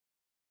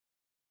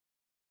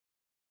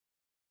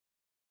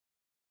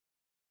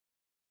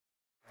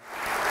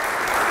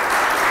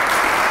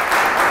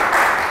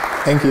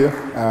Thank you.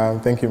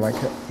 Thank you,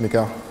 Michael.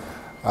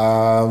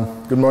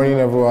 Good morning,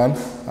 everyone.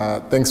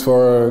 Thanks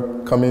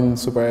for coming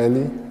super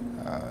early.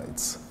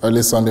 It's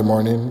early Sunday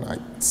morning.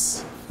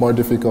 It's more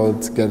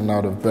difficult getting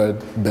out of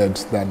bed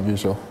than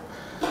usual.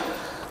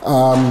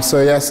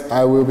 So yes,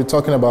 I will be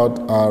talking about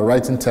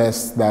writing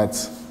tests that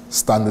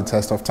stand the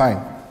test of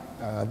time.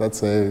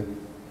 That's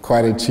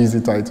quite a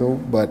cheesy title,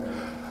 but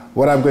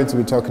what I'm going to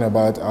be talking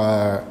about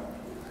are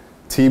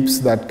tips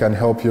that can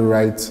help you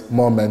write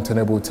more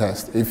maintainable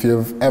tests. If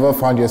you've ever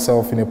found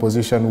yourself in a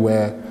position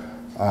where,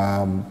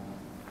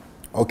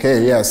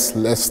 okay, yes,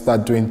 let's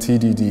start doing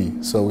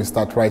TDD, so we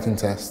start writing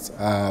tests,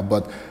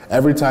 but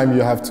every time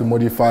you have to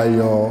modify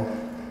your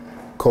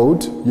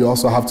code, you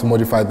also have to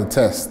modify the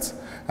test,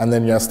 and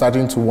then you're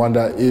starting to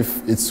wonder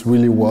if it's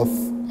really worth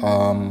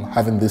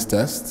having this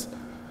test.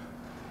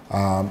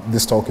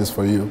 This talk is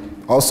for you.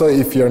 Also,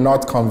 if you're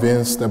not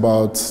convinced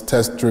about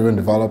test-driven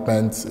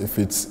development, if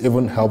it's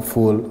even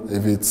helpful,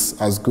 if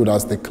it's as good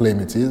as they claim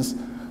it is,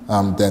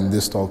 then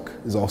this talk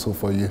is also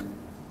for you.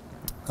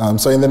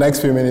 So in the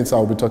next few minutes,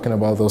 I'll be talking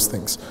about those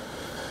things.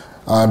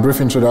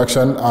 Brief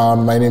introduction.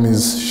 My name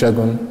is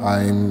Segun.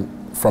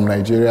 I'm from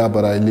Nigeria,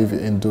 but I live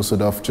in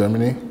Düsseldorf,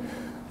 Germany.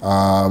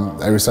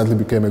 I recently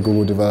became a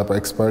Google developer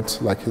expert,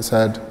 like he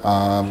said.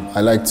 I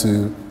like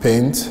to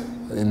paint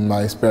in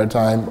my spare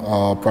time,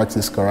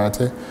 practice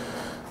karate,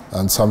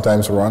 and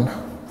sometimes run.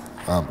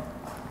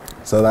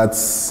 So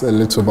that's a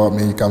little about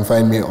me. You can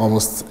find me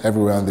almost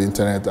everywhere on the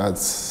internet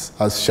as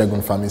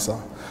Segun Famisa.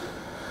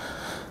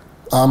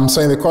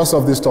 So in the course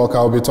of this talk,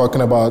 I'll be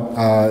talking about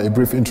a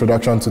brief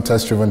introduction to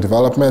test-driven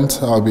development.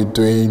 I'll be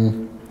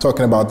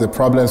talking about the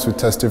problems with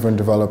test-driven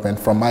development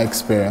from my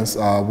experience.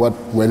 What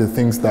were the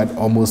things that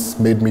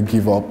almost made me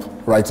give up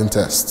writing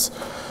tests?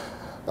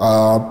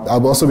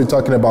 I'll also be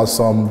talking about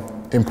some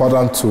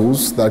important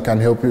tools that can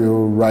help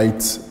you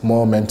write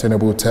more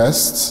maintainable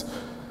tests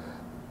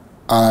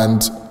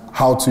and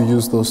how to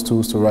use those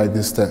tools to write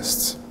these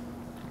tests.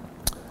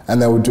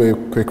 And then we'll do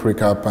a quick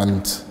recap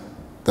and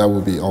that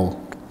will be all.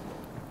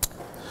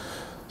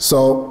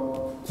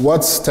 So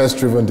what's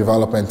test-driven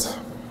development?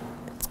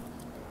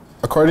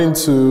 According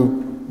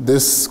to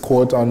this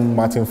quote on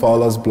Martin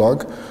Fowler's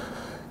blog,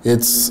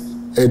 it's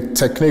a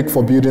technique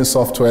for building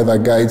software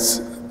that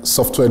guides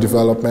software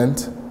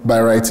development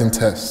by writing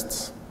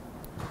tests.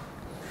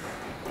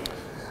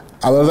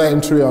 Another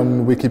entry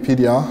on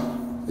Wikipedia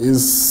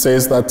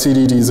says that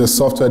TDD is a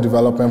software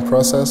development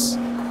process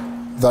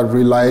that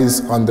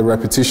relies on the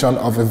repetition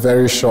of a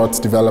very short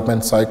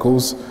development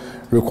cycles.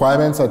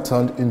 Requirements are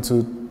turned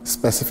into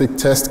specific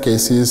test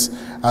cases,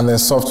 and then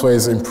software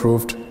is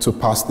improved to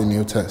pass the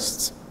new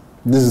tests.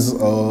 This is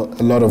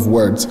a lot of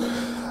words,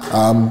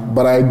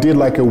 but I did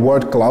like a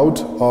word cloud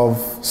of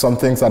some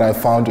things that I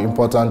found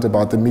important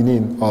about the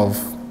meaning of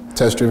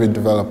test-driven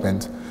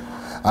development.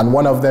 And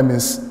one of them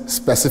is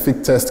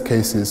specific test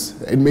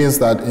cases. It means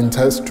that in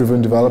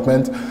test-driven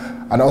development,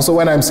 and also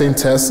when I'm saying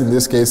tests, in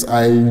this case,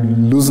 I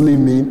loosely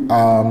mean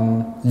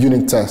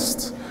unit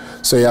tests.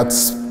 So you're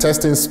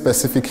testing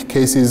specific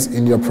cases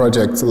in your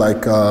project,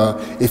 like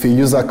if a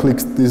user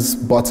clicks this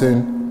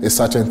button, a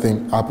certain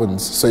thing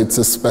happens. So it's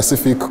a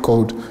specific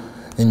code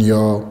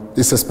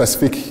it's a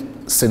specific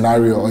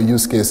scenario or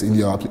use case in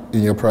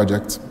your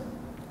project.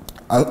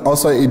 And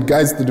also it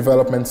guides the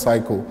development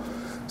cycle.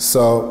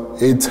 So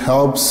it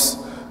helps,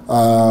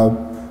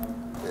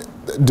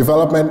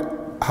 development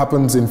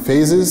happens in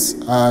phases,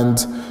 and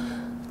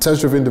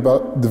test-driven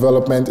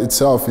development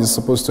itself is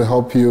supposed to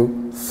help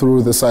you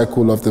through the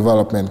cycle of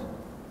development.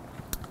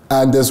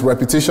 And there's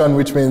repetition,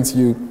 which means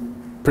you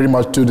pretty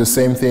much do the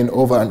same thing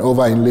over and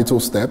over in little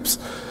steps,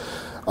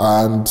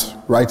 and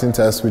writing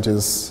tests, which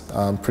is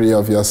pretty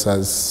obvious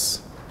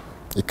as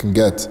it can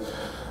get.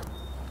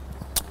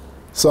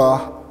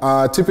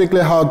 So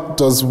typically, how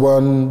does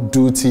one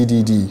do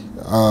TDD?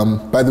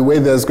 By the way,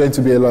 there's going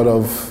to be a lot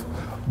of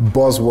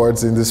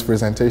buzzwords in this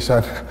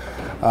presentation,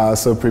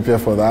 so prepare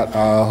for that.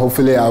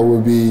 Hopefully, I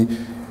will be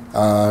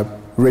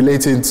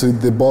relating to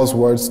the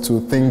buzzwords to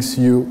things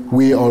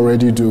we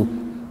already do.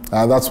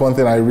 That's one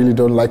thing I really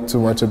don't like too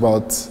much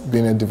about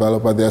being a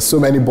developer. There are so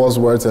many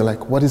buzzwords, they're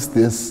like, what is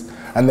this?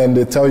 And then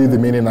they tell you the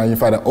meaning and you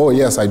find out, oh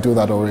yes, I do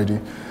that already.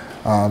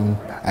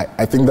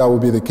 I think that will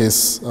be the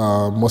case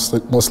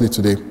mostly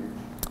today.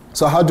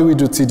 So how do we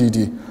do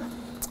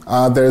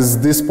TDD? There's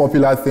this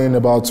popular thing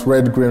about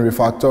red-green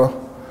refactor.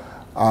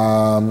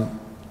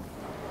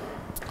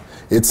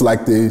 It's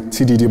like the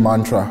TDD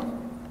mantra.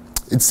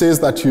 It says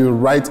that you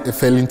write a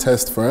failing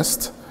test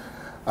first.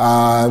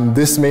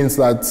 This means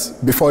that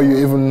before you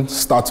even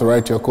start to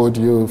write your code,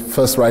 you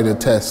first write a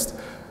test.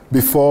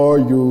 Before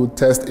you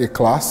test a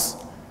class,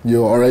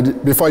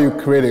 before you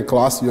create a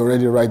class, you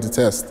already write the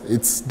test.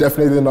 It's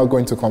definitely not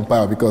going to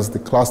compile because the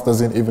class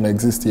doesn't even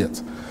exist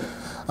yet.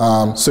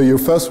 So you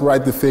first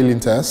write the failing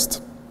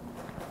test,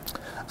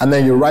 and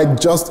then you write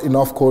just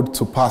enough code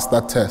to pass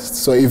that test.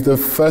 So if the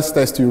first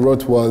test you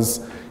wrote was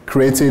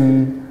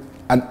creating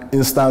an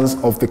instance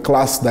of the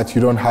class that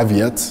you don't have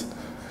yet,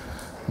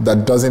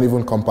 that doesn't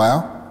even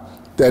compile,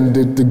 then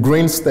the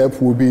green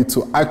step will be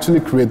to actually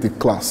create the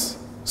class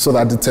so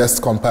that the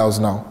test compiles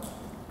now.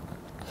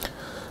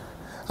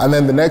 And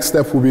then the next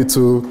step will be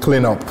to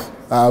clean up,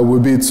 will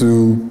be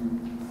to,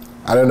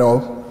 I don't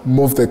know,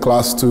 move the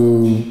class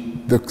to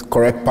the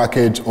correct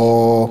package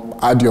or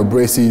add your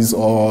braces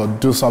or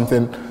do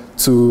something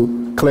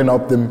to clean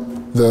up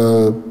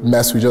the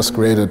mess we just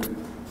created.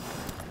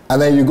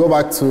 And then you go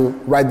back to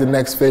write the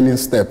next failing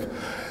step.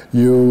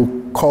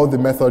 You call the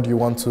method you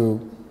want to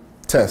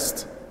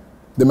test.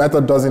 The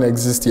method doesn't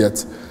exist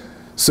yet.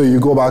 So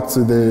you go back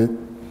to the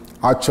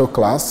actual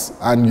class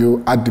and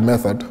you add the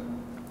method.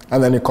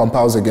 And then it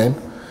compiles again.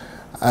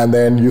 And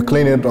then you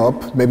clean it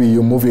up. Maybe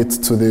you move it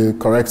to the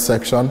correct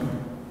section.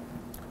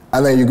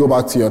 And then you go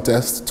back to your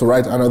test to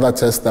write another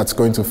test that's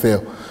going to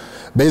fail.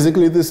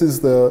 Basically, this is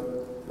the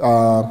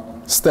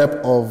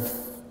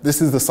this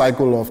is the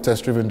cycle of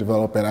test-driven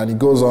development, and it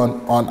goes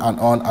on and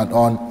on and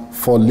on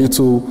for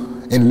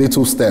in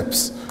little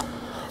steps.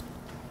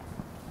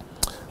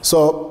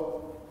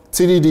 So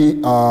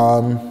TDD,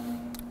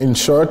 in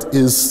short,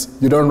 is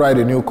you don't write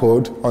a new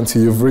code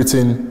until you've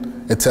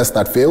written a test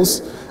that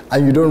fails,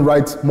 and you don't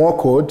write more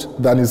code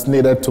than is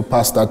needed to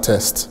pass that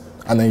test,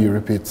 and then you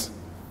repeat.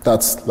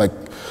 That's like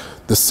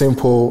the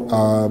simple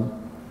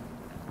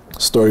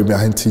story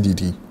behind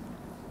TDD.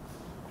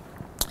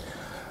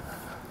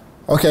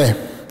 Okay,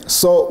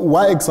 so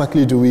why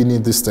exactly do we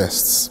need these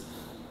tests?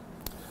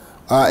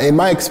 In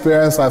my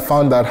experience, I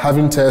found that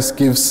having tests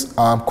gives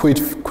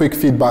quick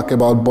feedback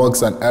about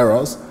bugs and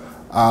errors.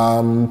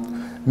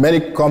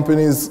 Many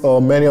companies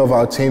or many of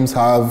our teams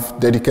have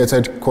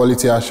dedicated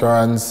quality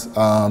assurance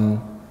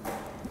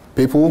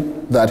people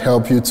that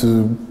help you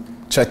to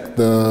check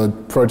the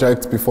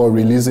project before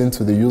releasing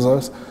to the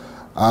users.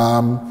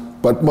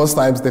 But most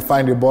times they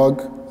find a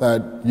bug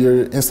that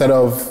instead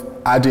of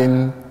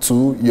adding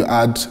 2, you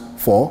add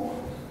 4.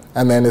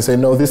 And then they say,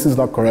 no, this is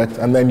not correct.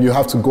 And then you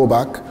have to go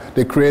back.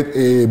 They create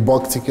a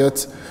bug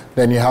ticket.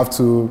 Then you have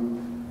to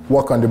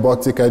work on the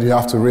bug ticket. You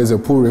have to raise a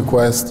pull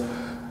request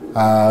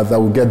that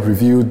will get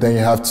reviewed. Then you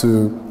have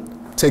to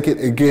take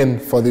it again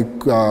for the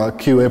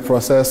QA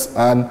process.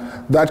 And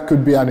that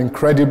could be an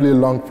incredibly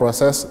long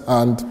process.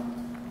 And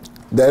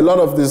there are a lot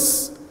of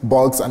these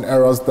bugs and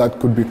errors that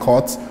could be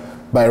caught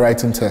by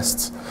writing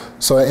tests.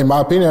 So in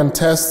my opinion,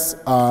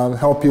 tests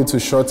help you to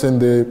shorten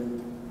the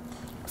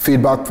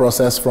feedback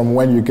process from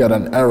when you get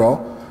an error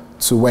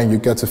to when you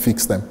get to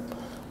fix them.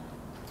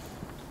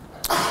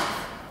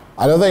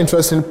 Another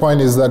interesting point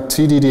is that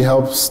TDD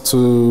helps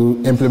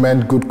to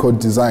implement good code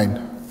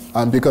design,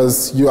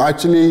 because you're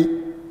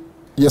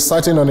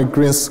starting on a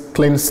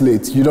clean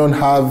slate. You don't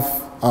have,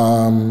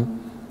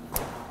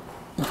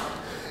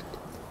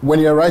 when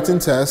you're writing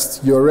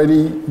tests, you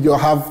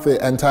have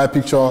the entire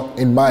picture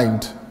in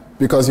mind,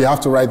 because you have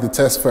to write the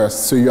test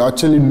first, so you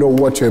actually know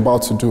what you're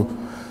about to do.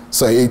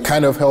 So it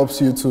kind of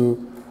helps you to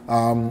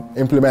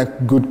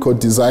implement good code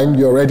design.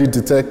 You already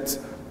detect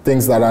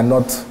things that are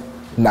not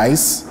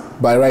nice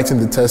by writing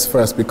the test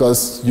first,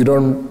 because you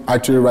don't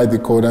actually write the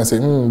code and say,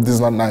 this is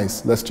not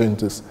nice, let's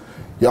change this.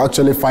 You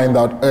actually find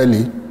out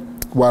early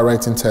while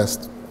writing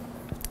tests.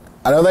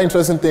 Another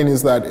interesting thing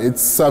is that it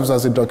serves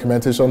as a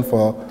documentation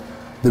for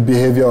the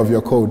behavior of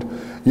your code.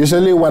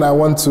 Usually when I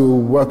want to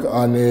work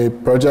on a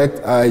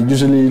project, I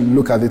usually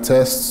look at the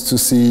tests to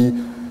see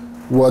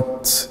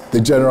what the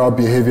general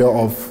behavior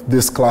of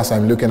this class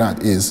I'm looking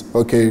at is.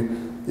 Okay,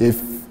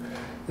 if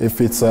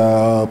it's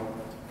a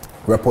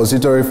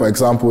repository, for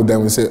example,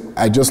 then we say,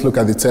 I just look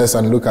at the test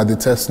and look at the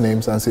test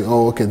names and say,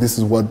 oh, okay, this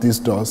is what this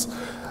does.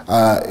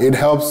 It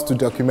helps to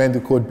document the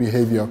code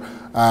behavior.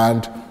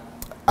 And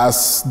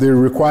as the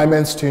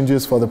requirements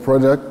changes for the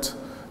project,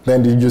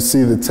 then you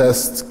see the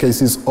test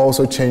cases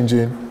also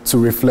changing to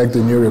reflect the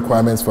new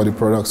requirements for the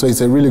product. So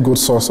it's a really good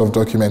source of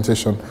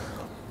documentation.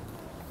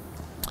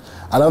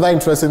 Another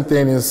interesting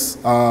thing is,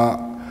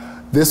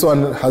 this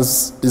one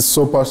is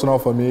so personal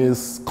for me,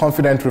 is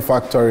confident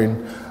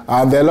refactoring.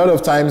 There are a lot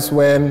of times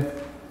when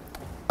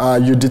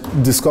you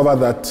discover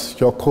that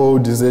your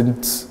code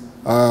isn't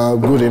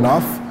good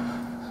enough.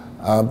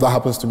 That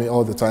happens to me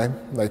all the time.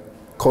 Like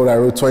code I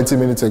wrote 20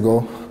 minutes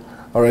ago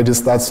already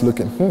starts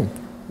looking,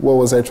 what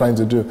was I trying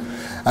to do?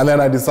 And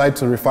then I decide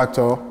to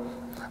refactor.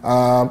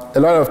 A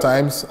lot of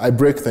times I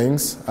break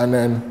things and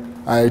then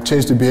I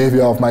change the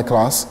behavior of my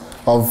class,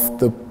 of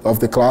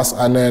the class,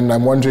 and then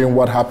I'm wondering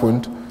what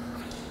happened.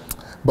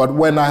 But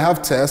when I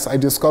have tests, I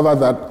discover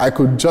that I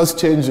could just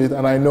change it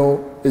and I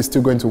know it's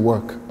still going to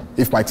work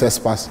if my tests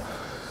pass.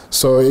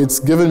 So it's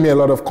given me a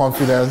lot of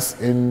confidence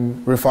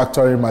in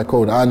refactoring my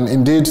code. And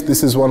indeed,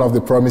 this is one of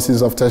the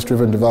promises of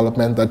test-driven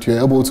development, that you're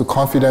able to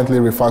confidently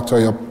refactor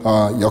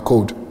your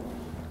code.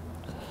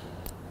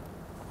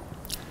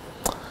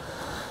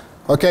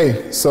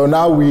 Okay, so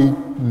now we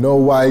know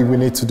why we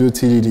need to do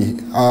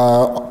TDD.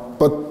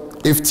 But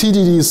if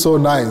TDD is so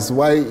nice,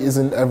 why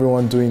isn't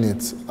everyone doing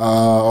it?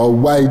 Or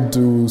why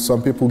do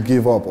some people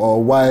give up?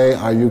 Or why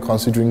are you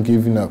considering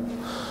giving up?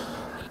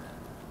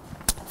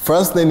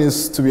 First thing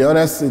is, to be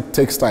honest, it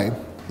takes time.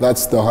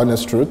 That's the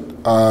honest truth.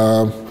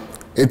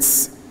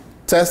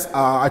 tests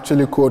are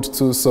actually code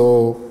too,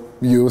 so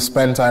you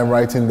spend time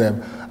writing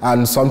them.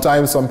 And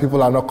sometimes some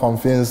people are not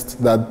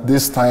convinced that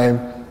this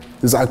time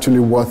is actually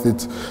worth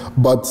it.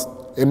 But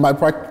in my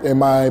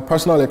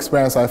personal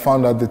experience, I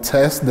found that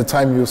the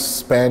time you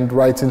spend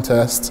writing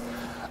tests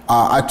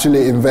are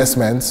actually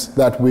investments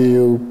that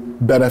will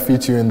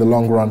benefit you in the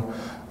long run.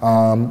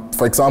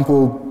 For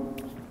example,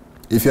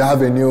 if you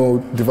have a new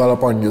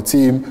developer on your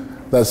team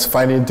that's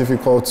finding it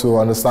difficult to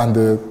understand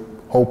the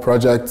whole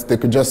project, they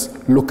could just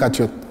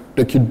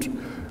they could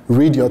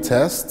read your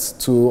tests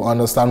to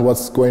understand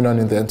what's going on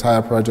in the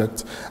entire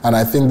project. And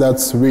I think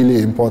that's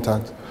really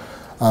important.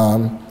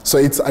 So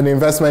it's an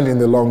investment in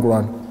the long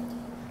run.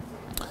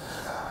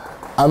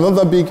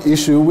 Another big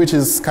issue, which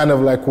is kind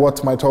of like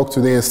what my talk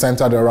today is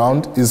centered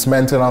around, is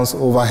maintenance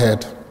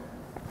overhead.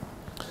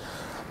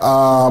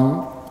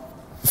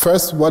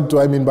 First, what do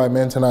I mean by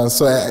maintenance?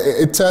 So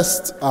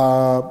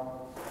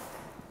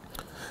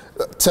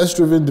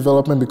test-driven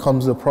development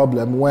becomes a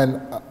problem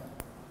when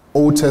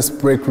old tests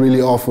break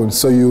really often.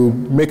 So you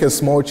make a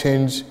small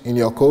change in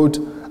your code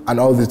and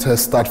all the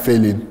tests start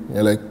failing.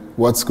 You're like,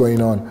 what's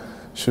going on?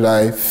 Should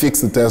I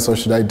fix the test or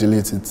should I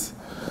delete it?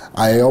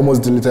 I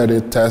almost deleted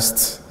a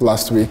test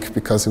last week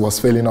because it was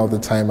failing all the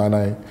time and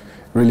I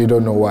really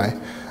don't know why.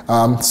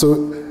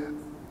 So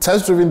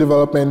test-driven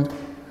development,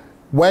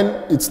 when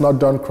it's not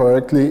done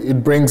correctly,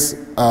 it brings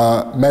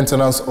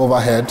maintenance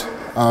overhead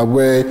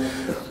where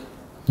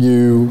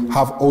you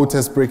have old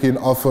tests breaking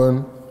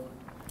often,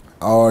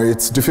 or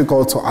it's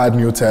difficult to add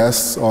new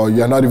tests, or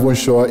you're not even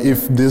sure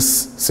if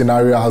this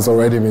scenario has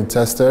already been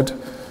tested.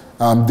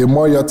 The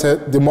more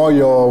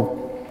your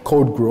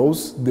code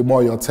grows, the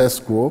more your tests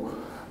grow,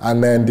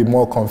 and then the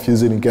more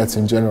confusing it gets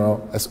in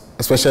general,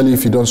 especially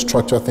if you don't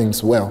structure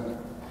things well.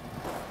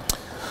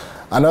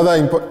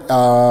 Another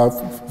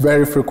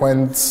very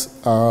frequent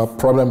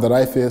problem that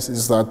I face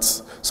is that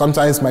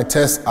sometimes my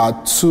tests are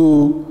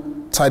too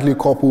tightly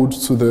coupled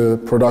to the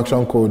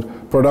production code.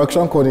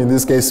 Production code in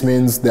this case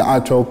means the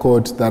actual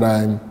code that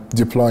I'm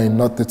deploying,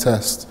 not the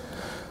test.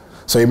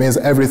 So it means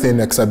everything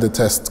except the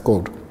test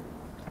code.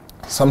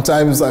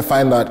 Sometimes I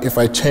find that if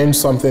I change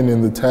something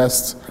in the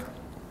test,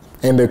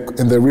 in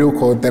the real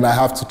code, then I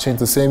have to change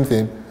the same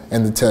thing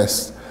in the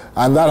test.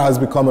 And that has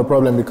become a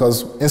problem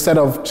because instead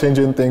of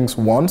changing things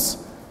once,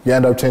 you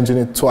end up changing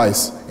it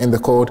twice in the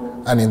code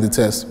and in the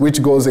test,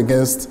 which goes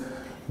against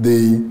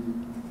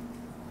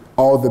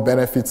all the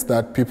benefits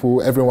that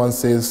everyone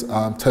says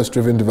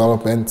test-driven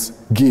development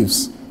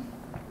gives.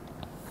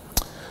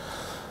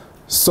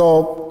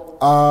 So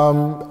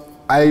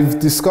I've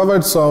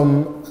discovered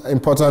some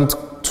important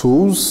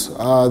tools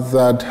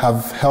that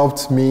have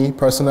helped me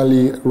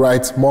personally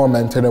write more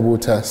maintainable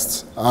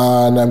tests,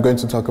 and I'm going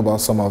to talk about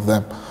some of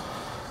them.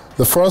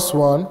 The first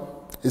one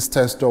is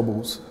test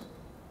doubles.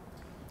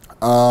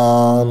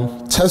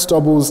 Test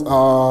doubles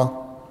are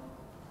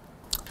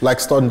like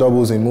stunt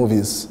doubles in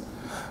movies,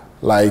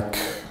 like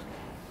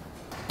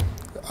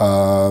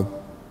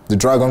the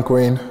Dragon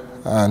Queen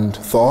and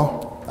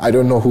Thor. I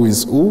don't know who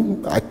is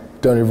who. I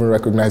don't even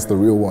recognize the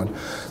real one.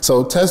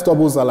 So test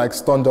doubles are like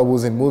stunt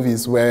doubles in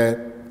movies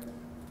where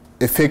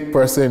a fake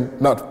person,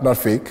 not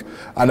fake,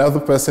 another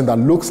person that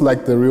looks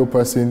like the real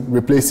person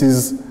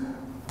replaces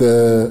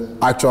the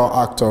actual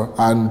actor,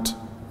 and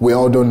we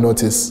all don't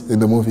notice in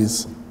the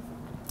movies.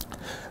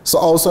 So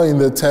also in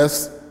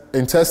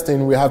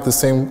testing, we have the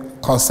same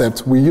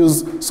concept. We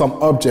use some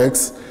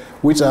objects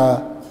which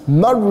are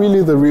not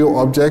really the real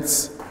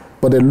objects,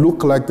 but they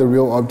look like the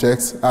real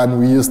objects, and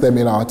we use them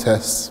in our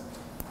tests.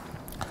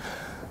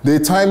 The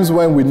times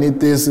when we need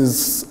this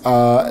is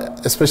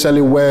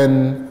especially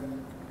when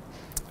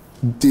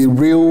the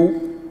real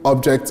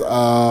objects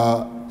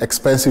are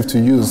expensive to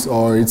use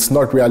or it's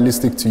not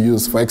realistic to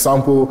use. For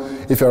example,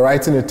 if you're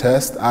writing a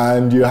test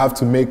and you have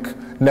to make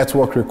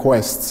network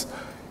requests,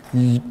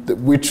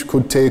 which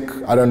could take,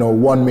 I don't know,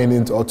 1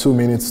 minute or 2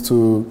 minutes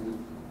to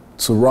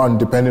run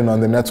depending on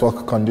the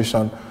network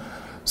condition.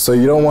 So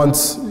you don't want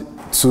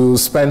to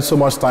spend so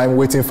much time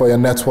waiting for your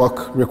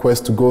network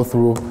request to go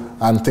through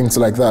and things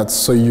like that.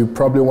 So you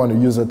probably want to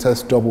use a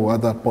test double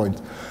at that point.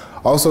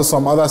 Also,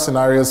 some other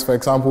scenarios, for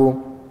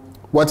example,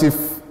 what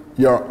if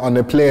you're on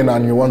a plane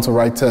and you want to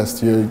write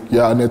tests?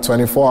 You're on a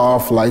 24-hour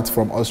flight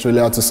from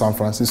Australia to San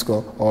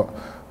Francisco or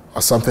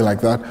something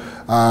like that,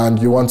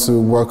 and you want to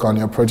work on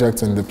your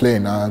project in the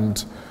plane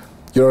and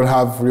you don't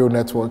have real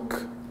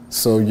network,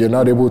 so you're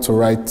not able to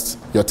write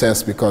your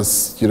test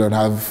because you don't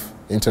have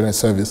internet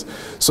service.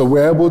 So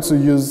we're able to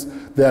use,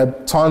 there are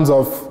tons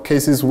of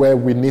cases where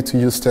we need to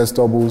use test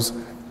doubles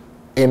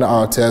in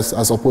our tests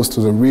as opposed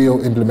to the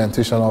real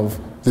implementation of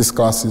these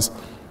classes.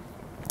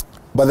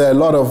 But there are a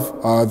lot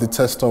of the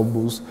test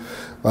doubles.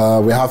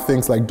 We have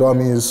things like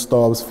dummies,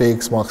 stubs,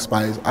 fakes, mock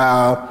spies.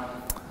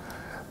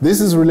 This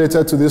is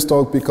related to this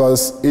talk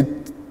because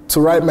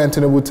to write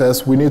maintainable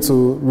tests, we need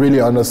to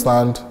really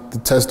understand the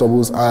test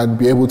doubles and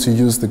be able to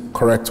use the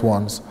correct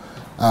ones.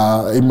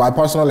 In my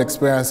personal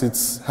experience,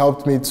 it's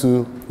helped me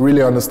to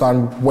really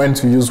understand when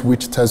to use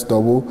which test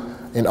double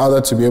in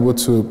order to be able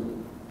to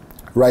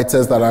write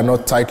tests that are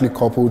not tightly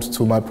coupled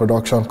to my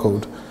production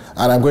code.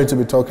 And I'm going to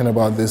be talking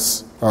about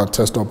these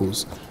test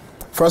doubles.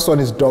 First one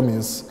is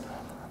dummies.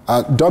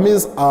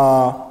 Dummies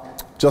are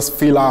just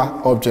filler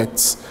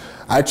objects.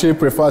 I actually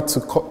prefer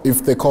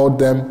if they called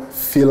them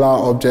filler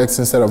objects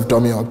instead of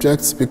dummy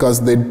objects, because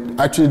they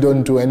actually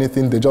don't do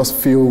anything. They just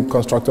fill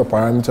constructor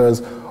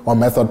parameters or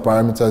method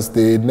parameters.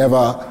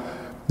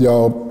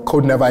 Your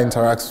code never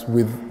interacts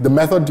with, the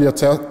method you're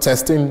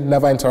testing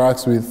never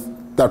interacts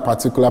with that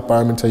particular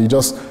parameter. You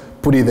just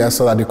put it there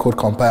so that the code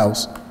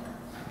compiles.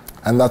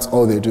 And that's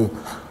all they do.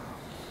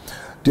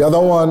 The other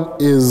one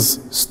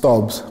is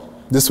stubs.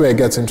 This way it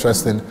gets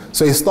interesting.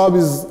 So a stub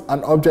is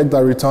an object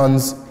that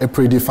returns a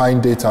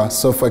predefined data.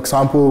 So for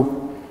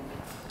example,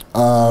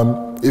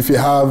 if you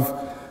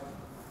have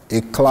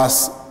a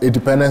class, a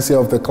dependency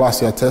of the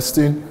class you're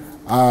testing,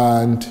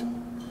 and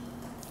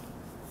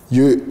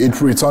it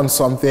returns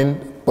something,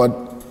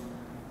 but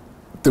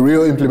the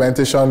real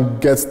implementation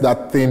gets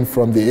that thing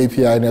from the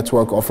API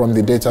network or from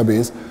the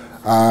database,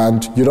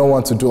 and you don't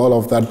want to do all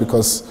of that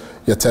because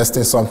you're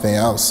testing something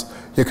else.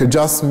 You could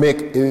just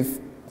make a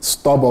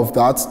stub of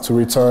that to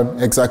return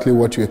exactly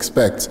what you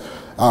expect.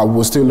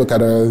 We'll still look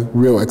at a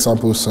real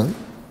example soon.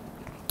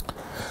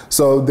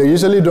 So they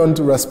usually don't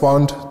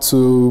respond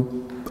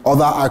to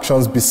other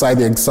actions beside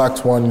the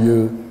exact one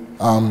you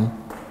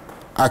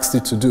asked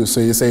it to do. So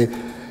you say,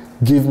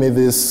 give me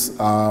this,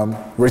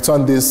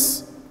 return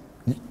this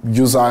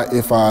user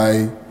if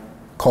I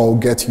call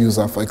get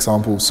user, for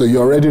example. So you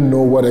already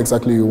know what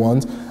exactly you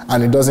want,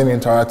 and it doesn't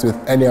interact with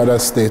any other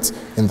state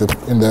in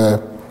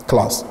the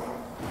class.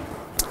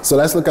 So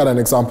let's look at an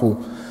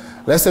example.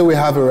 Let's say we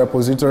have a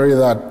repository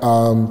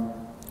that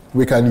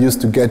we can use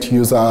to get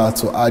user,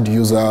 to add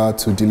user,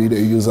 to delete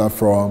a user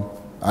from,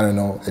 I don't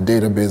know, a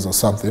database or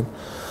something.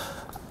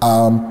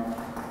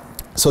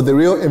 So the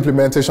real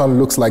implementation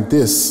looks like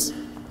this.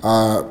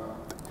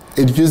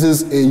 It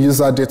uses a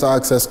user data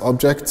access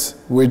object,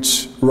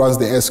 which runs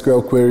the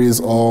SQL queries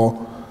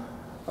or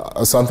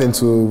something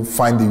to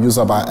find the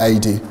user by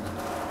ID.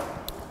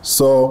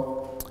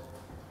 So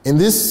in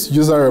this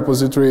user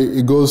repository,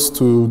 it goes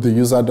to the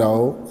user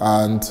DAO,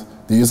 and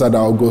the user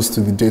DAO goes to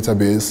the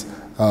database,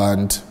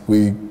 and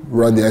we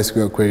run the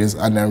SQL queries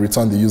and then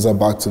return the user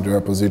back to the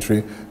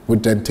repository,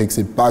 which then takes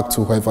it back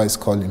to whoever is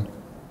calling.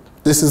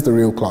 This is the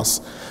real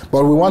class.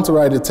 But we want to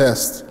write a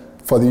test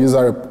for the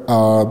user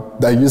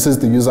that uses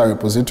the user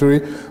repository,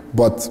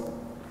 but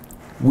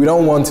we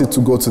don't want it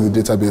to go to the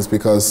database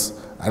because,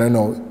 I don't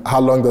know,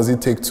 how long does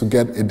it take to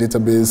get a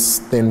database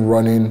thing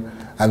running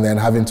and then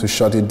having to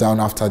shut it down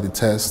after the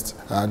test?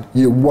 And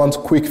you want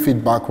quick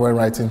feedback when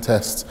writing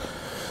tests.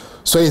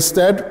 So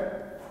instead,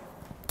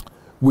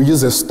 we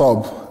use a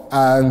stub.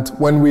 And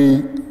when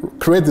we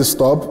create the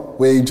stub,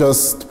 we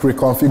just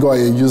pre-configure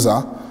a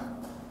user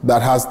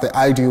that has the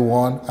ID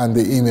one and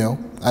the email,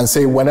 and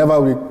say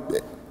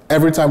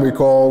every time we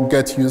call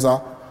get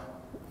user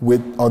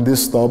on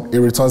this stub, it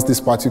returns this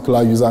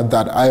particular user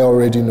that I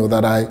already know,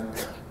 that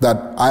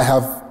I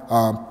have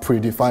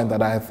predefined,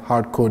 that I have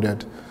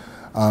hard-coded.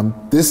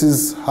 This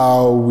is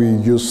how we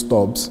use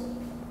stubs.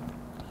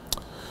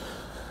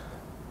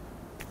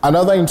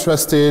 Another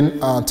interesting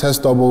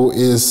test double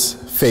is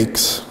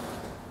fakes.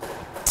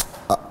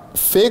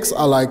 Fakes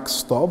are like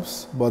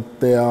stubs, but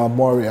they are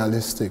more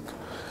realistic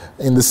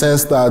in the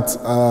sense that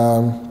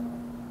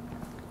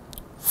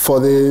for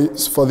the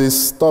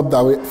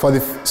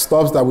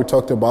stubs that we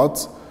talked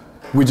about,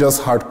 we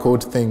just hard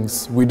code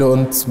things. We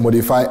don't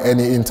modify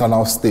any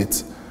internal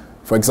state.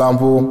 For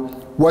example,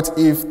 what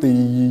if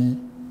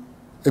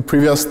a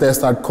previous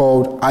test had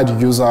called add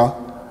user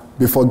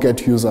before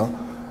get user?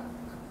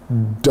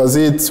 Does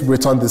it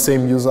return the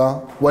same user?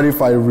 What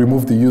if I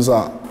remove the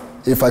user?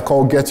 If I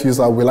call get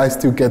user, will I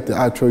still get the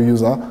actual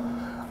user?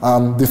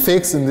 The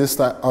fakes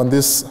on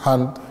this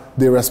hand,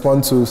 they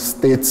respond to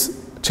state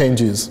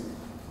changes.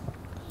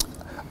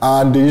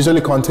 And they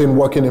usually contain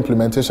working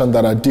implementation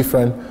that are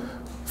different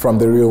from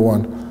the real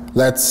one.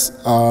 Let's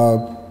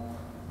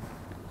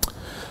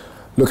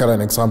look at an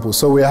example.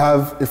 So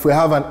if we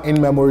have an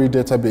in-memory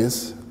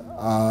database,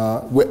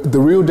 the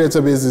real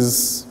database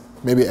is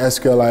maybe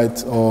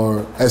SQLite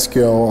or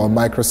SQL or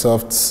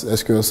Microsoft's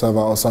SQL Server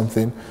or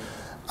something.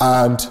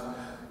 And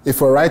if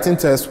we're writing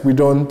tests, we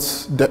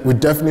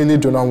definitely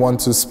do not want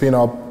to spin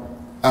up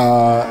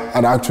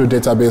an actual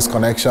database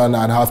connection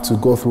and have to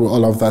go through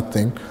all of that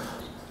thing.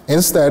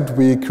 Instead,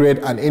 we create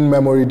an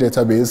in-memory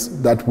database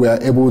that we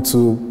are able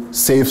to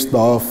save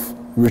stuff,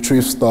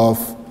 retrieve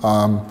stuff,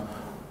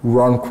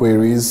 run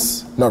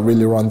queries, not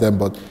really run them,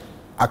 but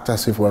act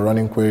as if we're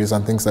running queries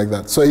and things like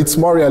that. So it's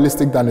more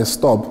realistic than a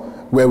stub,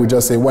 where we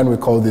just say, when we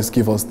call this,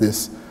 give us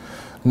this.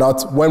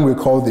 Not when we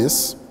call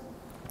this,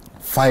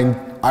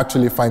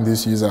 actually find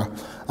this user.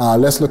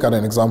 Let's look at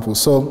an example.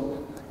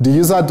 So the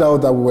user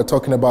DAO that we were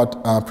talking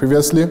about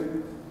previously,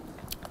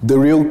 the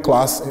real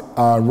class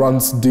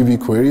runs DB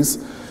queries,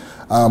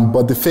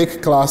 but the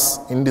fake class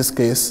in this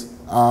case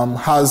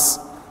has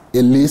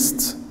a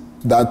list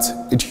that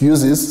it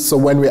uses. So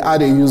when we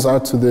add a user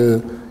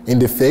in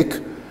the fake,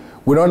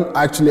 We don't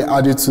actually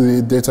add it to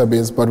the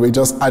database, but we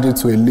just add it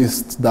to a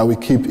list that we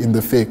keep in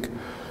the fake.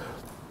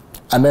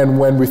 And then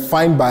when we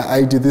find by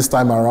ID this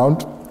time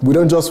around, we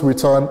don't just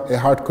return a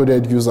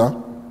hard-coded user.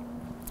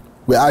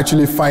 We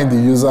actually find the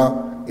user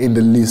in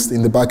the list,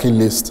 in the backend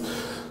list.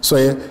 So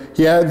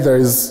here there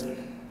is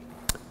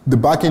the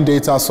backend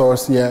data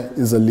source. Here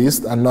is a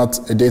list and not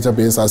a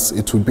database as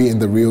it would be in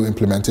the real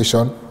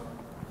implementation.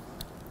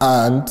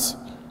 And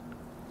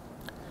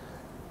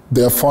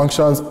the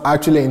functions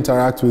actually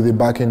interact with the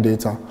backend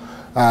data.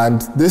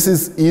 And this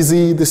is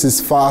easy, this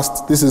is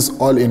fast, this is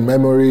all in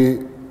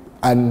memory,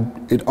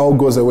 and it all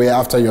goes away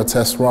after your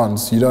test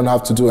runs. You don't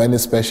have to do any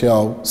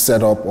special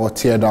setup or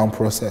tear down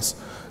process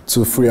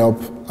to free up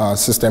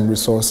system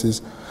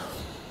resources.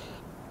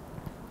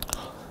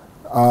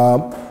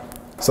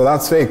 So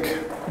that's fake.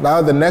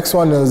 Now the next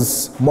one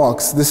is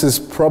mocks. This is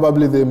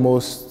probably the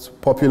most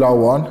popular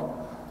one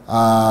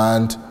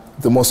and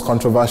the most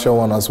controversial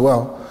one as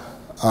well.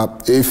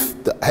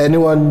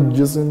 Anyone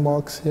using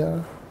mocks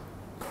here?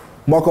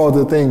 Mock all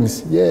the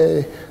things,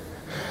 yay.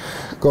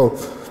 Go.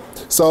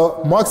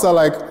 So mocks are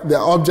like the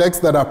objects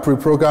that are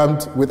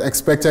pre-programmed with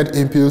expected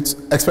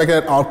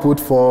output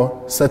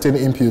for certain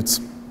inputs.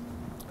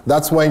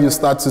 That's when you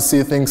start to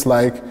see things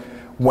like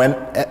when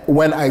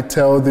I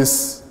call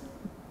this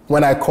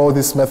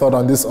method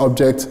on this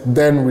object,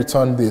 then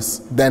return this,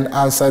 then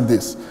answer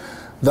this.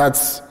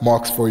 That's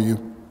mocks for you.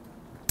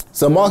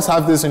 So mocks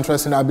have this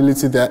interesting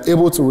ability. They're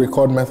able to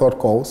record method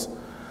calls.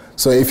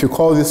 So if you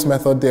call this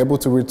method, they're able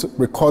to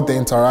record the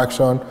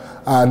interaction,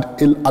 and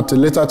at a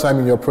later time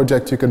in your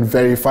project, you can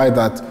verify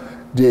that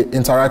the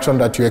interaction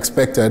that you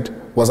expected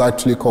was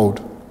actually called.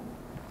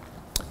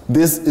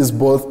 This is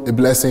both a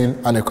blessing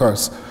and a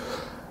curse,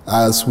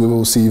 as we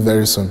will see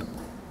very soon.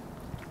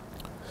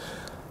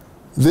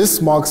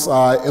 These mocks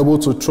are able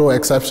to throw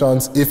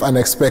exceptions if an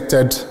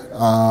expected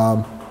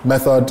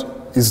method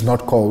is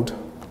not called.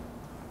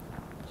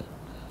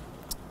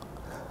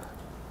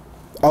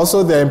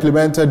 Also, they're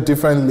implemented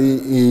differently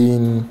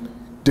in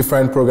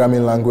different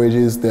programming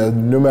languages. There are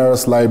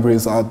numerous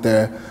libraries out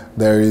there.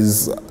 There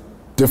is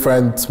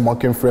different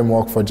mocking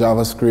framework for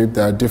JavaScript.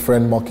 There are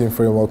different mocking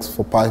frameworks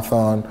for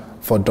Python,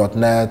 for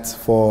 .NET,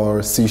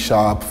 for C#,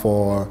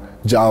 for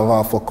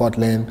Java, for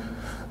Kotlin.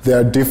 There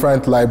are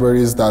different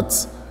libraries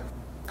that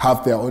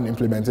have their own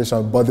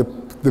implementation, but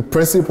the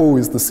principle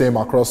is the same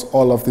across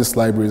all of these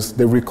libraries.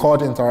 They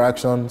record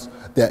interactions,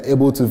 they're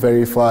able to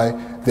verify,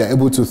 they're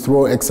able to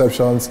throw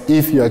exceptions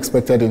if your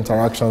expected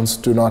interactions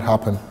do not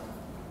happen.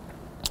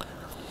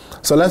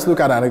 So let's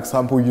look at an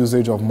example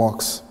usage of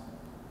mocks.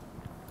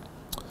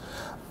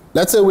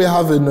 Let's say we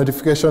have a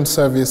notification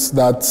service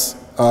that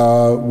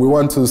we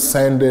want to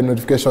send a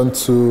notification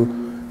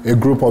to a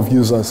group of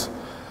users.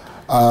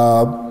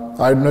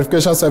 Our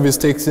notification service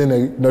takes in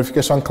a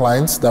notification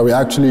client that we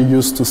actually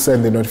use to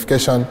send the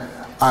notification,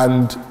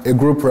 and a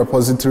group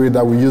repository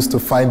that we use to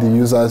find the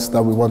users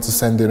that we want to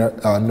send the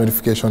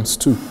notifications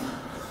to.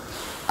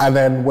 And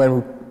then when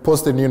we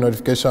post a new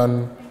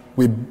notification,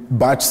 we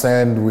batch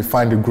send, we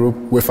find the group,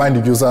 we find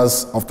the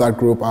users of that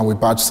group, and we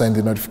batch send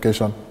the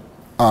notification.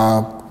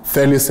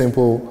 Fairly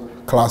simple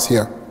class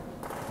here.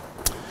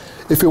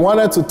 If we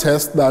wanted to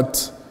test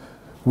that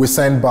we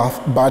send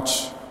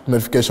batch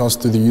notifications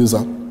to the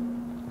user,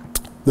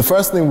 the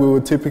first thing we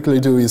would typically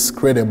do is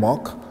create a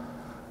mock.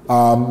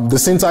 The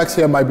syntax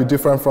here might be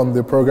different from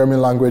the programming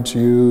language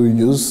you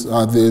use.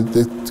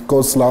 The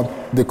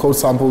code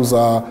samples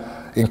are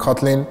in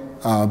Kotlin,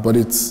 but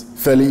it's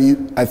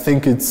I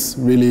think it's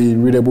really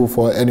readable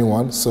for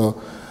anyone. So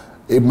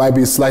it might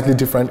be slightly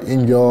different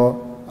in your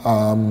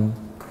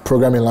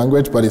programming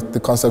language, but the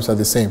concepts are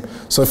the same.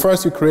 So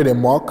first you create a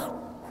mock,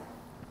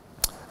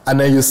 and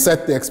then you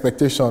set the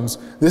expectations.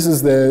 This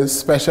is the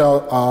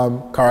special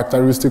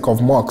characteristic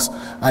of mocks.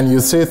 And you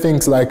say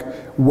things like,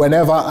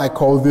 whenever I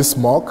call this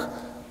mock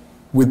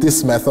with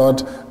this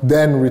method,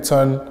 then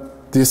return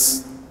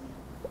this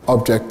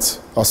object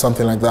or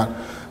something like that.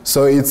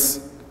 So it's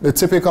the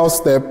typical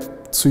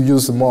step to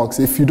use mocks.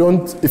 If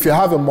you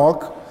have a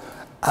mock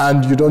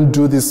and you don't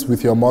do this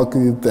with your mock,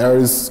 there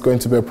is going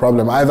to be a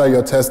problem. Either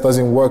your test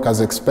doesn't work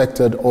as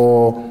expected,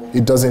 or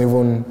it doesn't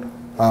even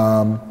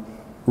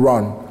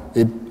run.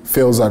 It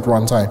fails at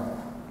runtime.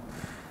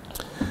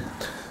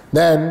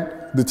 Then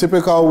the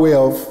typical way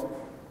of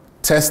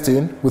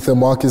testing with a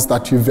mock is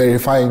that you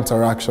verify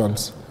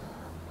interactions.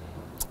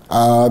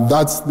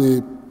 That's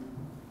the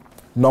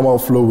normal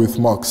flow with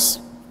mocks.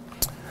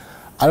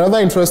 Another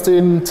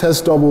interesting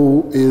test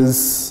double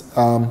is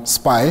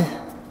SPY.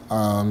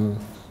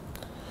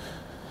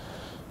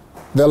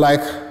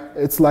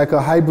 It's like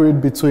a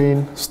hybrid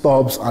between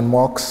stubs and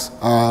mocks.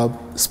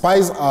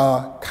 SPYs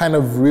are kind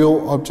of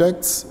real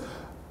objects,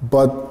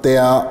 but they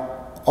are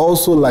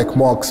also like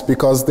mocks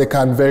because they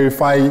can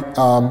verify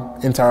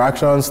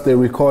interactions, they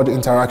record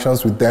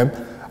interactions with them.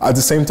 At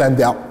the same time,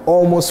 they are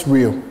almost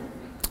real.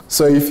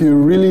 So if you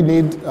really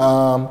need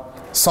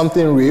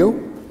something real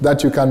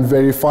that you can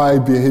verify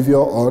behavior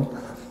on,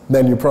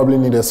 then you probably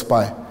need a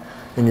SPY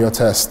in your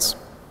tests.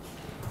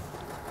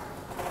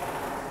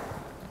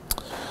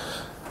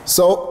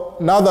 So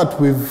now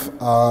that we've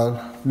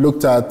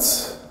looked at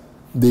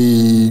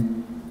the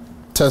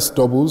test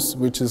doubles,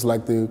 which is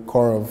like the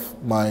core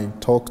of my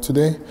talk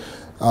today,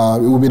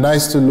 it would be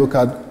nice to look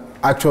at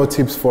actual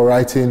tips for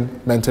writing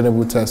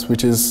maintainable tests,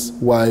 which is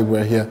why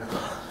we're here.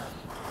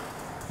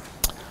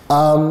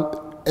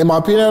 In my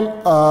opinion,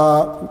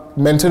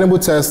 maintainable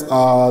tests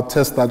are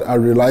tests that are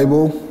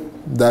reliable,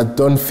 that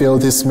don't fail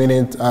this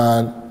minute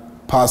and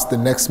pass the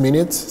next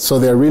minute. So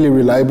they're really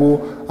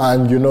reliable,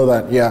 and you know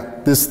that, yeah,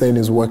 this thing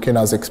is working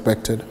as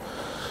expected.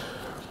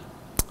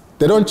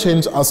 They don't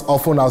change as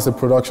often as the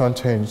production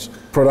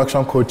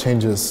code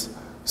changes.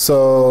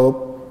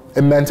 So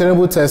a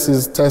maintainable test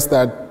is a test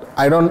that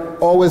I don't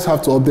always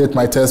have to update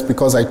my test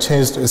because I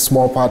changed a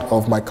small part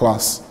of my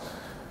class.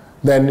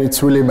 Then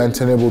it's really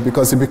maintainable,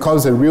 because it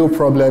becomes a real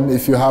problem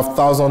if you have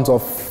thousands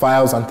of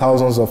files and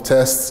thousands of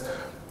tests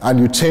and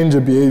you change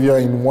a behavior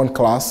in one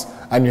class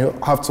and you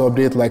have to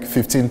update like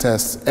 15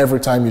 tests every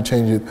time you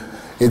change it.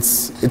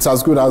 It's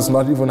as good as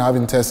not even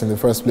having tests in the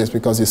first place,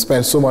 because you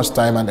spend so much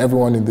time and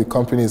everyone in the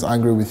company is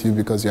angry with you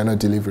because you're not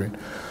delivering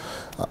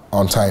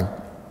on time.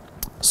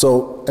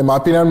 So in my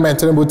opinion,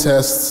 maintainable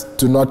tests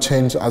do not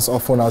change as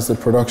often as the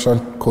production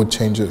code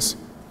changes.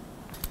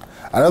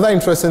 Another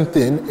interesting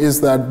thing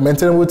is that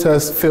maintainable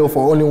tests fail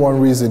for only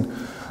one reason.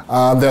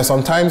 There are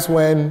some times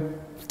when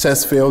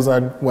test fails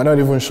and we're not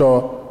even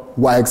sure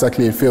why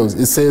exactly it fails.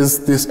 It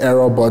says this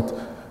error, but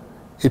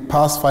it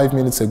passed 5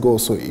 minutes ago,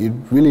 so it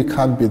really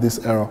can't be this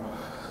error.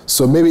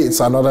 So maybe it's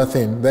another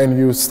thing. Then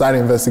you start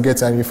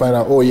investigating and you find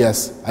out, oh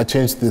yes, I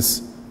changed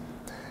this.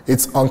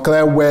 It's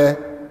unclear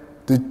where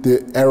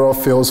the error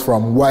fails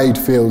from, why it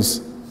fails,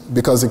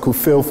 because it could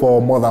fail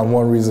for more than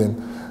one reason.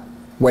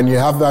 When you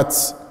have that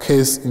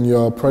case in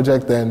your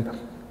project, then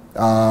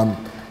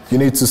you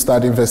need to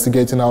start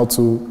investigating how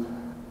to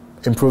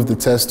improve the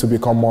test to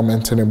become more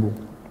maintainable.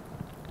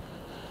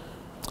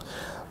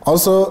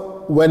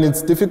 Also, when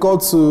it's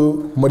difficult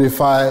to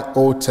modify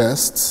old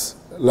tests,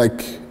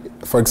 like,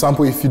 for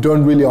example, if you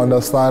don't really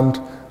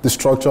understand the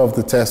structure of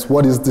the test,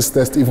 what is this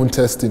test even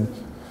testing?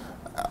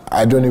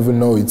 I don't even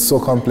know. It's so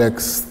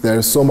complex.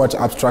 There's so much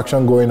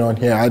abstraction going on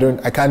here.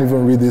 I can't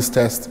even read this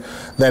test.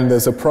 Then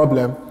there's a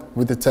problem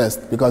with the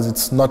test because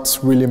it's not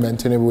really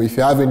maintainable. If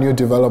you have a new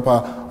developer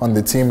on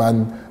the team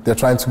and they're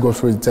trying to go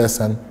through the test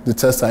and the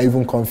tests are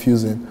even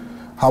confusing,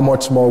 how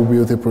much more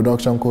will the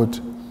production code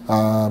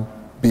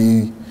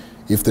be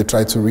if they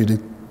try to read it?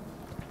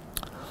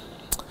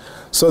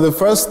 So the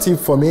first tip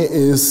for me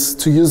is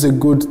to use a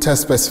good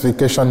test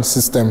specification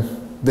system.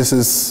 This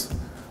is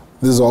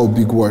all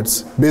big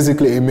words.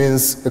 Basically, it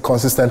means a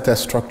consistent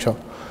test structure.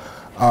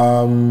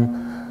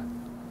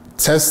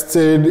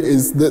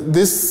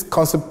 This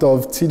concept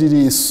of TDD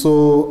is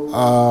so,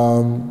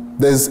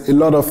 there's a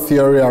lot of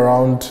theory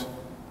around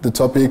the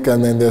topic,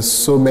 and then there's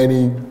so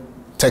many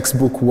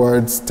textbook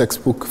words,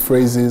 textbook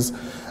phrases,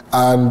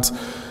 and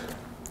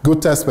good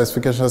test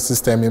specification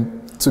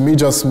system to me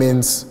just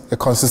means a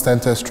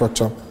consistent test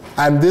structure.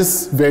 And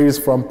this varies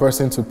from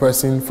person to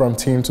person, from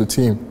team to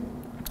team.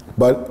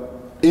 But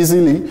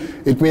easily,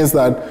 it means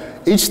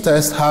that each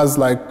test has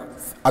like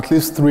at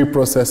least 3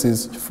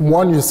 processes.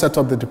 One, you set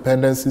up the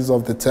dependencies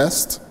of the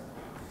test.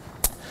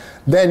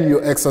 Then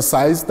you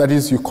exercise, that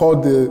is, you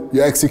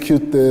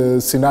execute the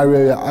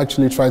scenario you're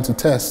actually trying to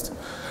test.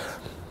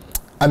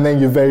 And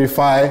then you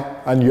verify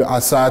and you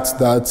assert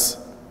that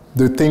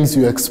the things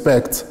you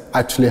expect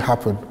actually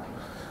happen.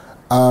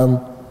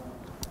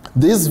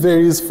 This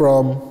varies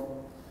from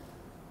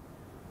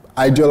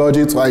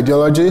ideology to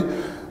ideology.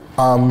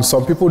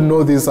 Some people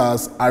know this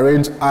as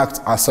arrange, act,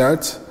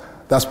 assert.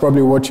 That's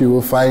probably what you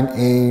will find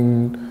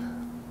in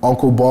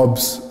Uncle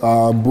Bob's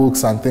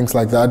books and things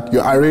like that.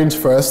 You arrange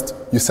first,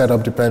 you set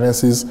up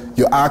dependencies,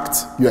 you act,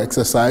 you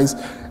exercise,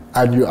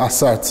 and you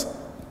assert,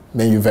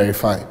 then you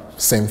verify,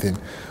 same thing.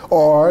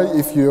 Or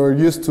if you're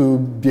used to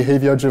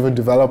behavior-driven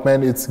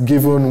development, it's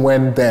given,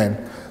 when, then.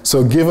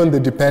 So given the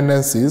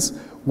dependencies,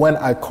 when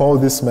I call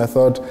this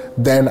method,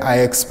 then I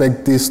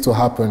expect this to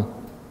happen.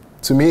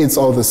 To me, it's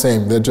all the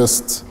same. They're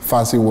just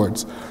fancy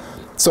words.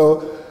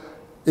 So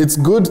it's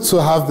good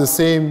to have the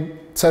same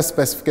test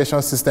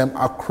specification system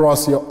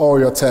across all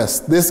your tests.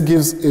 This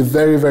gives a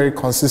very, very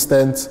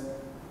consistent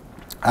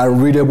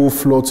and readable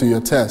flow to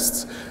your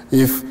tests.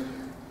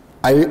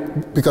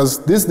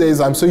 Because these days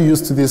I'm so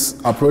used to this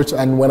approach,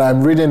 and when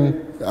I'm reading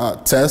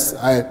tests,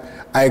 I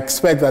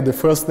expect that the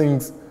first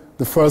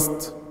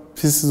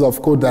pieces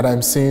of code that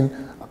I'm seeing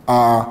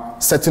are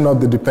setting up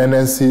the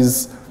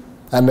dependencies,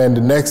 and then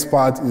the next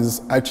part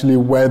is actually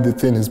where the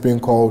thing is being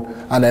called,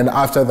 and then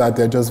after that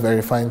they're just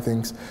verifying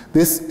things.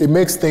 It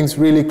makes things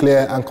really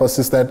clear and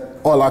consistent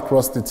all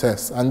across the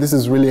test, and this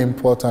is really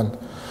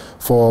important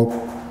for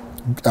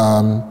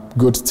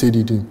good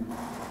TDD.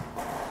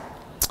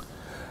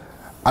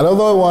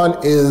 Another one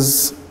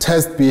is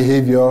test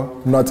behavior,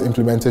 not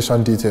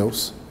implementation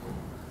details.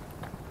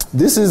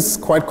 This is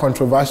quite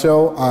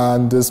controversial,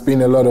 and there's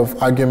been a lot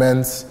of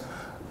arguments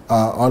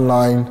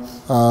online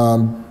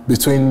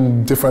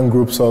between different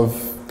groups of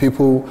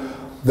people.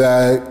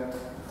 The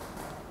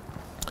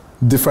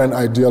different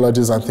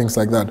ideologies and things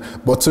like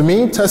that. But to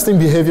me, testing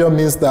behavior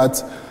means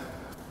that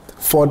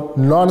for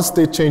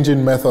non-state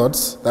changing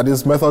methods, that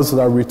is methods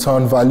that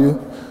return value,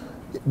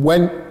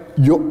 when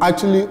you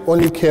actually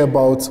only care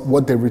about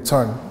what they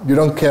return, you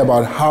don't care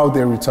about how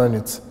they return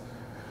it.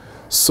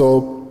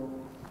 So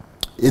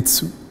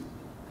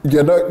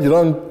you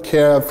don't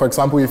care, for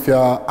example, if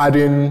you're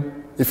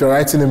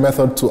writing a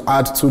method to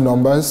add two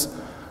numbers,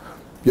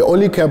 you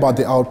only care about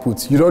the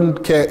output. You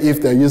don't care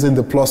if they're using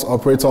the plus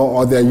operator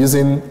or they're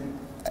using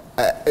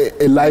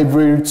a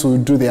library to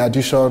do the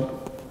addition.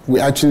 We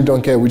actually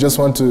don't care. We just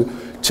want to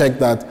check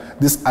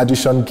that this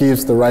addition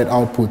gives the right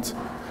output.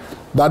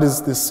 That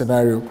is this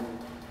scenario.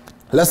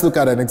 Let's look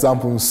at an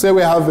example. Say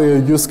we have a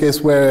use case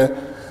where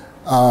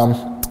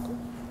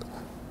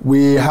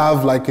we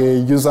have like a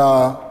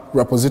user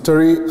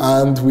repository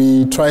and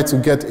we try to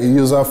get a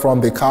user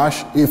from the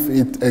cache if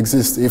it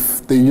exists.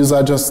 If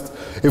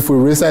we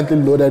recently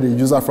loaded a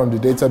user from the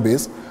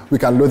database, we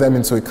can load them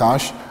into a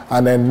cache,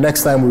 and then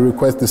next time we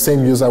request the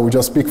same user, we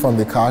just pick from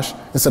the cache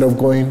instead of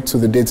going to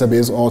the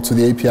database or to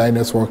the API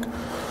network.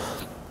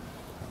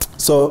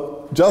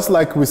 So just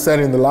like we said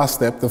in the last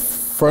step, the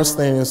first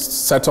thing is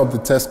set up the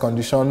test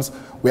conditions.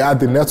 We add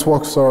the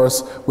network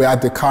source, we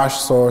add the cache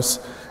source,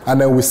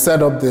 and then we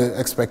set up the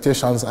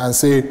expectations and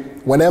say,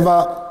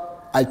 whenever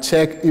I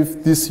check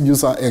if this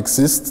user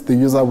exists, the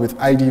user with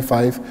ID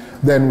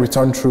 5, then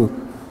return true.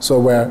 So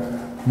we're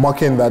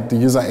mocking that the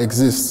user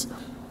exists.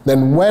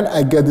 Then when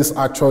I get this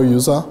actual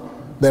user,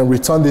 then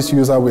return this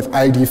user with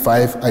ID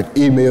 5 at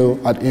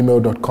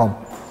email@email.com.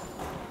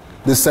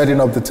 The setting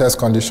of the test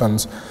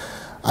conditions.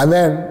 And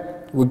then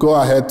we go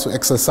ahead to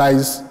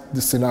exercise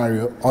the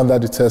scenario under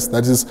the test.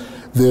 That is,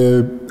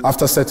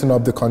 after setting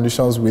up the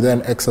conditions, we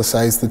then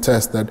exercise the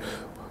test that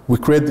we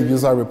create the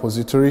user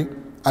repository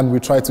and we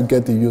try to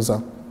get the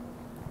user.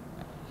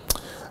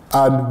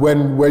 And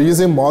when we're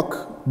using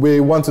mock, we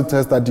want to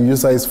test that the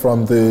user is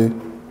from the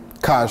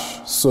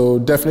cache. So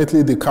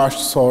definitely the cache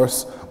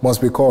source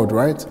must be called,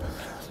 right?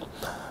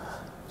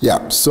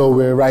 Yeah, so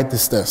we write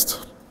this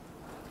test.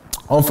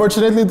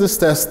 Unfortunately, this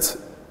test,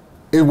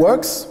 it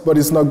works, but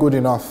it's not good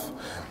enough.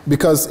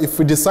 Because if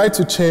we decide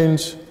to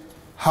change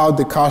how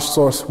the cache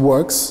source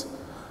works,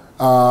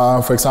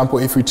 for example,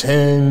 if we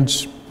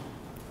change,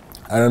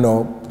 I don't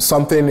know,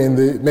 something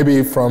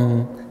maybe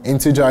from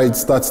integer it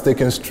starts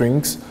taking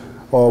strings,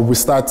 or we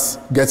start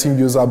getting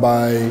user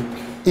by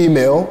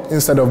email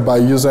instead of by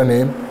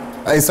username,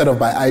 instead of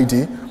by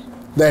ID,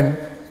 then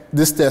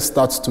this test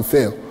starts to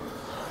fail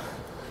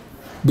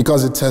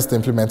because it tests the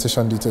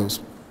implementation details.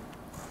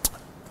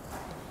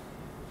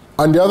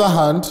 On the other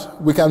hand,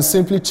 we can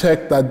simply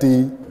check that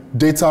the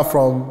data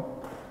from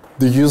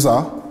the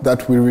user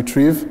that we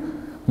retrieve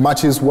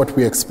matches what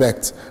we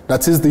expect.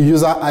 That is, the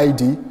user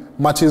ID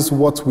matches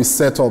what we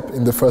set up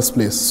in the first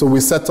place. So we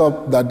set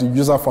up that the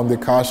user from the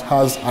cache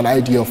has an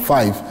ID of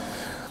 5.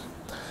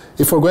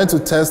 If we're going to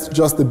test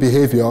just the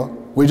behavior,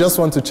 we just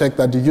want to check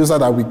that the user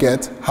that we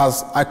get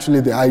has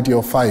actually the ID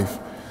of 5.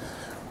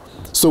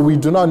 So we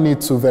do not need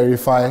to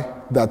verify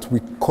that we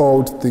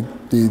called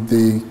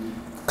the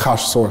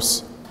cache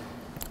source,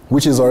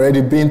 which is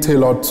already being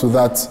tailored to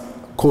that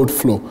code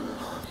flow.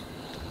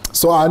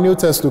 So our new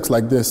test looks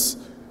like this.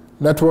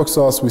 Network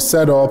source, we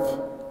set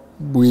up,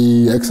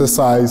 we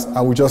exercise,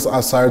 and we just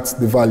assert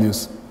the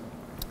values.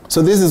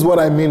 So this is what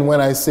I mean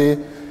when I say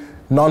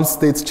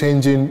non-state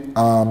changing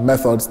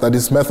methods, that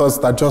is methods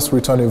that just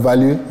return a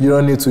value. You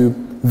don't need to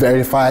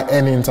verify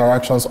any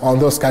interactions on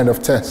those kind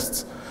of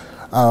tests.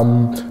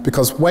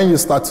 Because when you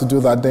start to do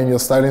that, then you're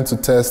starting to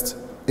test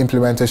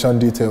implementation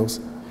details,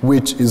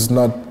 which is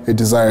not a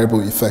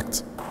desirable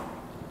effect.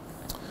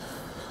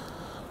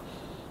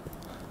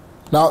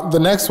 Now, the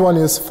next one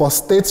is for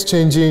state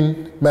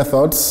changing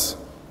methods.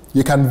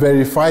 You can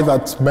verify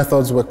that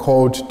methods were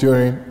called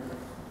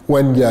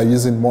when you are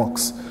using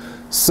mocks.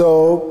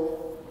 So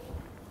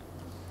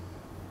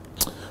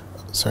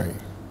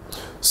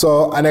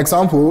an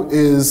example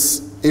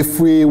is if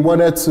we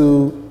wanted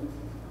to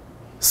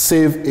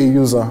save a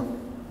user.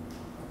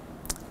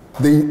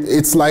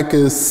 It's like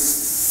a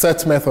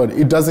set method.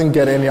 It doesn't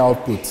get any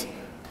output.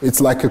 It's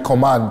like a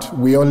command.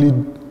 We only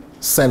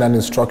send an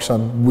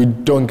instruction. We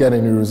don't get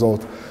any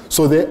result.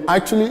 So the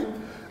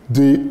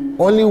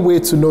only way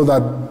to know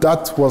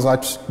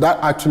that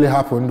actually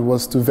happened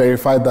was to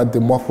verify that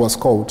the mock was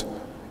called,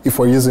 if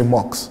we're using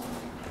mocks.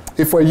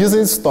 If we're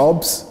using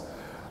stubs,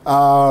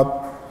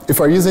 if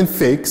we're using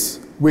fakes,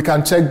 we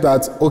can check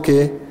that,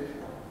 okay,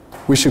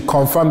 we should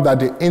confirm that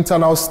the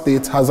internal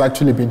state has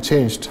actually been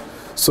changed.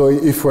 So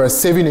if we're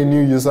saving a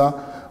new user,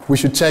 we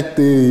should check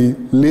the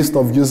list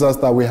of users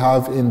that we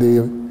have in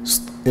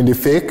the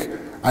fake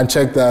and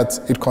check that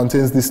it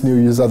contains this new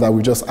user that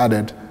we just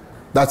added.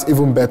 That's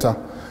even better.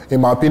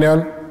 In my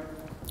opinion,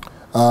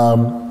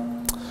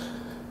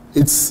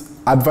 it's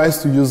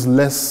advised to use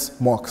less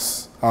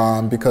mocks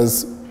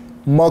because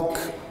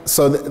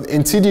so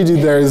in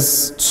TDD there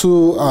is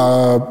two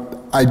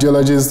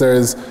ideologies. There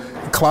is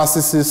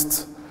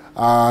classicist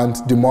and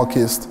the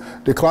mockist.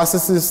 The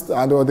classicist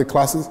or the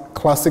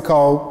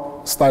classical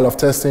style of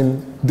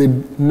testing, they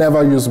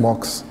never use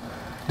mocks.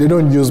 They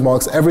don't use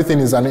mocks. Everything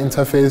is an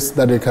interface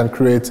that they can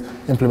create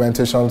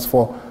implementations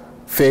for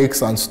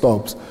fakes and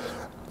stubs.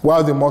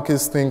 While the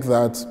mockists think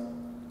that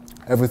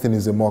everything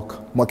is a mock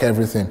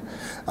everything.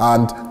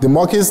 And the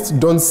mockists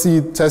don't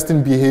see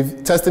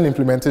testing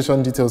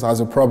implementation details as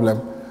a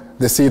problem.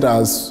 They see it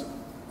as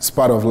it's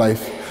part of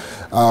life.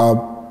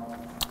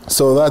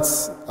 So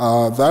that's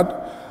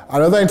that.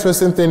 Another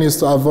interesting thing is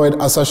to avoid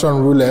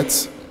assertion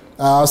roulette.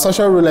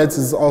 Assertion roulette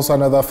is also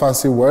another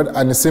fancy word,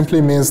 and it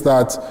simply means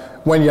that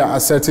when you're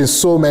asserting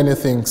so many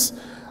things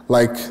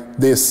like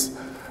this,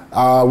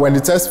 when the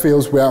test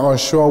fails, we are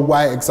unsure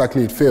why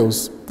exactly it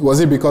fails. Was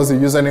it because the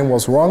username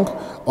was wrong,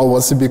 or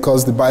was it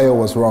because the bio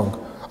was wrong?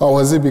 Or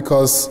was it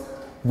because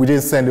we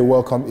didn't send a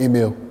welcome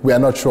email? We are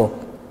not sure.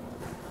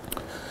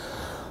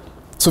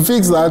 To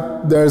fix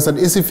that, there's an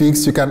easy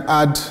fix. You can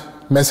add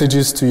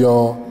messages to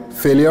your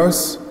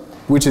failures,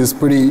 which is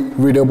pretty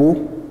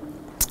readable.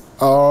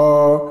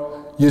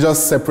 Or you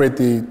just separate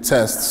the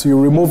tests. You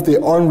remove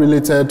the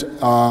unrelated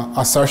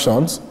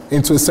assertions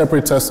into a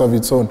separate test of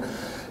its own.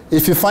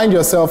 If you find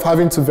yourself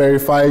having to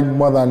verify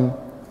more than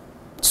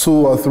 2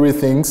 or 3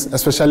 things,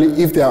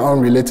 especially if they are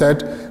unrelated,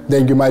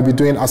 then you might be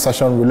doing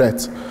assertion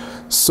roulette.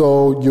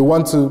 So you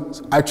want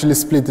to actually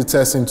split the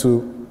test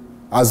into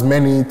as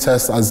many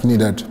tests as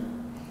needed.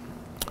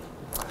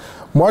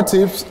 More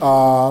tips,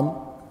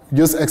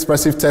 use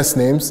expressive test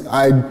names.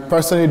 I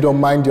personally don't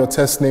mind your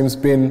test names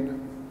being,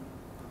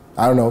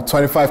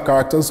 25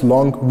 characters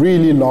long,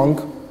 really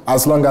long,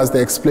 as long as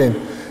they explain.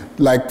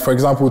 Like, for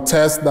example,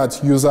 test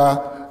that user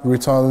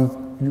return,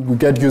 we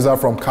get user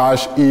from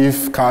cache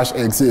if cache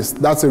exists.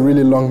 That's a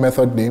really long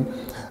method name.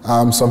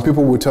 Some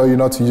people will tell you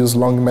not to use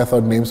long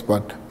method names,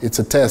 but it's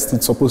a test.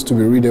 It's supposed to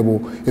be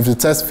readable. If the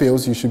test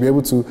fails, you should be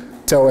able to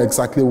tell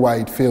exactly why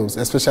it fails,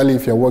 especially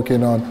if you're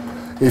working on,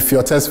 if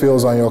your test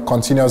fails on your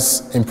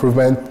continuous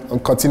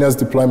improvement, continuous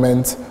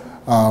deployment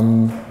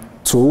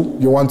tool,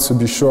 you want to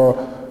be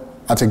sure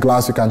at a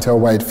glance you can tell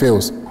why it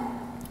fails.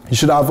 You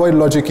should avoid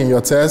logic in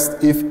your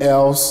test, if,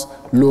 else,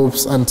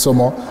 loops, and so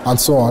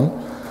on.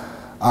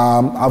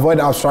 Avoid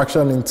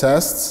abstraction in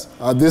tests.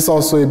 This is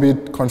also a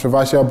bit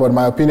controversial, but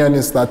my opinion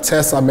is that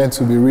tests are meant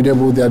to be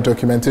readable, their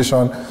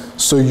documentation,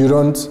 so you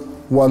don't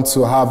want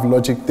to have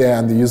logic there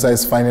and the user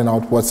is finding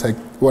out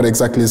what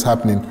exactly is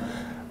happening.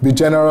 Be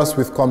generous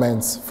with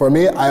comments. For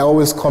me, I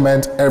always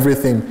comment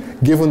everything,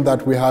 given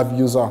that we have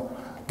user,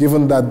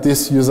 given that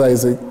this user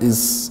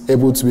is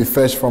able to be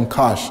fetched from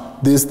cache,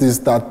 this,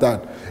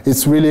 that.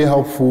 It's really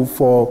helpful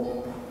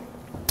for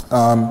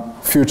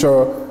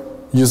future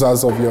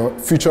readers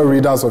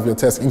of your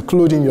test,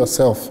 including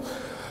yourself.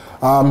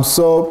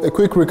 So a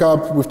quick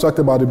recap, we've talked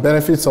about the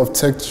benefits of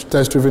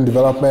test-driven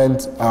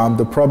development,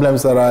 the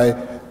problems that I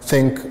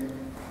think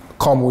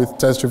come with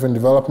test-driven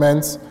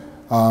development,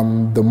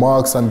 the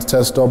mocks and the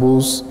test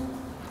doubles,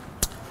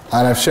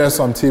 and I've shared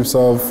some tips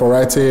for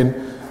writing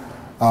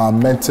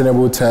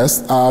maintainable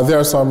tests. There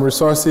are some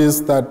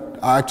resources that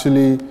are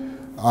actually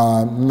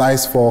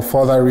nice for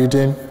further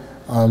reading.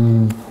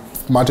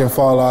 Martin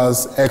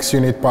Fowler's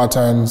XUnit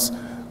patterns.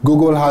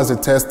 Google has a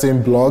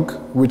testing blog,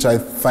 which I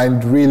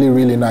find really,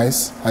 really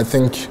nice. I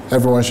think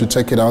everyone should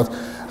check it out.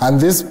 And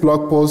this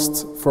blog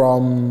post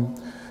from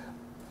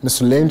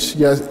Mr. Lynch,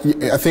 yes,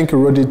 I think he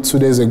wrote it 2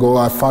 days ago.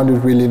 I found it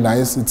really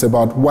nice. It's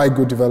about why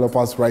good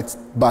developers write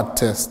bad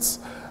tests.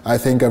 I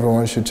think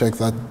everyone should check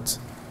that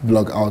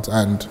blog out,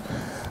 and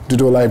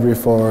Doodle Library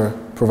for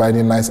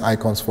providing nice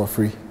icons for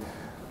free.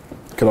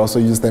 You could also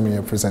use them in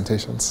your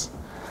presentations.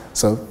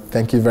 So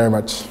thank you very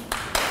much.